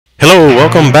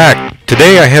Welcome back.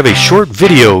 Today I have a short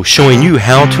video showing you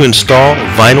how to install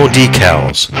vinyl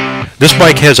decals. This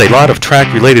bike has a lot of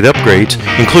track related upgrades,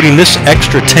 including this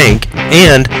extra tank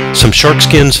and some shark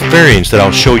skins fairings that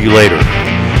I'll show you later.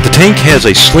 The tank has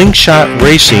a Slingshot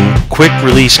Racing quick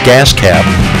release gas cap,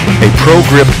 a Pro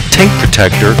Grip tank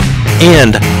protector,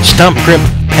 and stump grip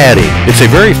padding. It's a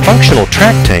very functional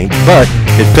track tank, but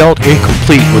it felt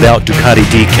incomplete without Ducati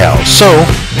decals. So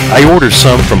I ordered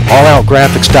some from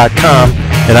alloutgraphics.com,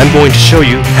 and I'm going to show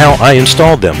you how I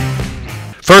installed them.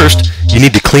 First, you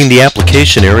need to clean the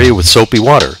application area with soapy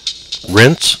water.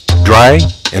 Rinse, dry,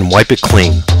 and wipe it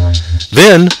clean.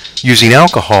 Then, using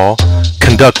alcohol,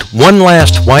 conduct one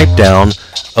last wipe down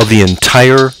of the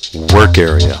entire work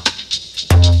area.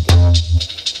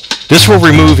 This will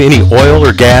remove any oil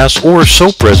or gas or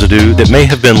soap residue that may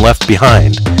have been left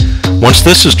behind. Once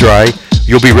this is dry,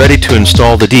 you'll be ready to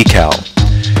install the decal.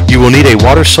 You will need a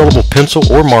water-soluble pencil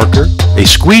or marker, a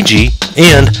squeegee,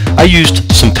 and I used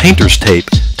some painter's tape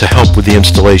to help with the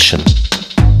installation.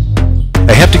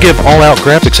 I have to give All Out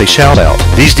Graphics a shout out.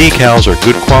 These decals are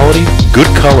good quality, good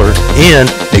color,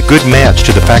 and a good match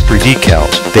to the factory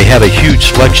decals. They have a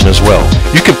huge selection as well.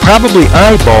 You could probably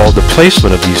eyeball the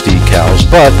placement of these decals,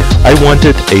 but I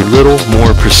wanted a little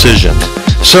more precision.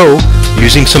 So,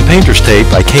 using some painter's tape,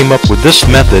 I came up with this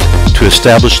method to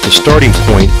establish the starting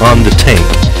point on the tank.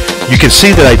 You can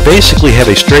see that I basically have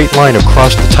a straight line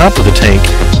across the top of the tank,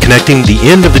 connecting the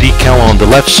end of the decal on the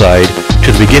left side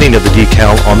to the beginning of the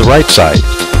decal on the right side.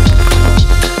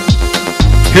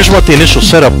 Here's what the initial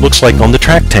setup looks like on the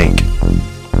track tank.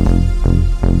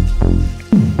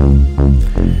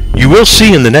 You will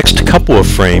see in the next couple of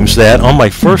frames that on my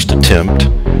first attempt,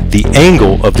 the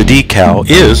angle of the decal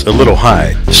is a little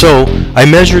high. So I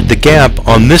measured the gap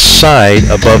on this side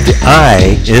above the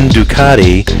eye in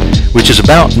Ducati, which is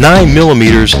about 9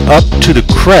 millimeters up to the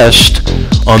crest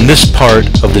on this part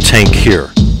of the tank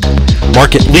here.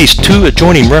 Mark at least 2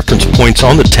 adjoining reference points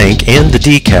on the tank and the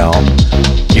decal.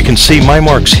 You can see my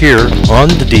marks here on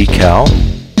the decal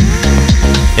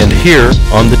and here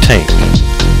on the tank.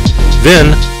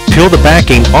 Then peel the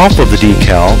backing off of the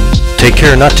decal. Take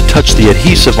care not to touch the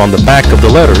adhesive on the back of the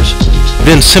letters.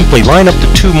 Then simply line up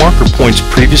the 2 marker points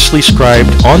previously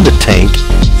scribed on the tank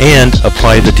and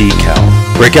apply the decal.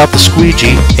 Break out the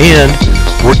squeegee and,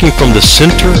 working from the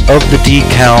center of the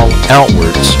decal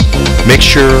outwards, make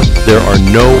sure there are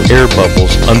no air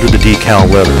bubbles under the decal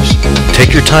letters.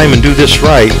 Take your time and do this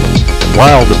right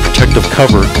while the protective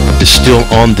cover is still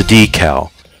on the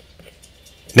decal.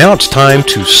 Now it's time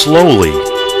to slowly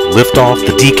lift off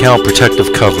the decal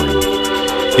protective covering.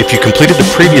 If you completed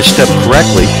the previous step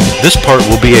correctly, this part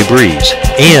will be a breeze,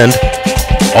 and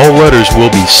all letters will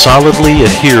be solidly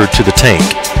adhered to the tank.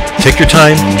 Take your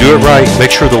time, do it right, make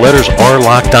sure the letters are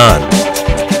locked on.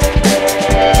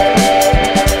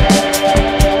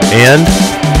 And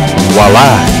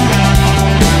voila!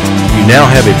 You now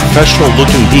have a professional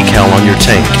looking decal on your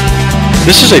tank.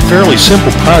 This is a fairly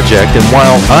simple project, and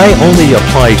while I only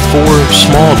applied 4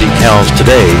 small decals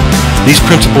today, these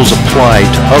principles apply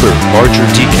to other larger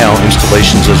decal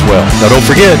installations as well. Now don't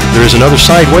forget, there is another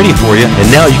side waiting for you, and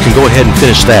now you can go ahead and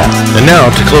finish that. And now,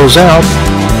 to close out,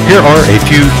 here are a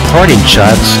few parting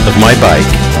shots of my bike.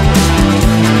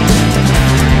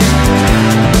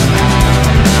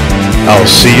 I'll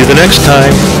see you the next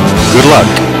time. Good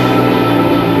luck.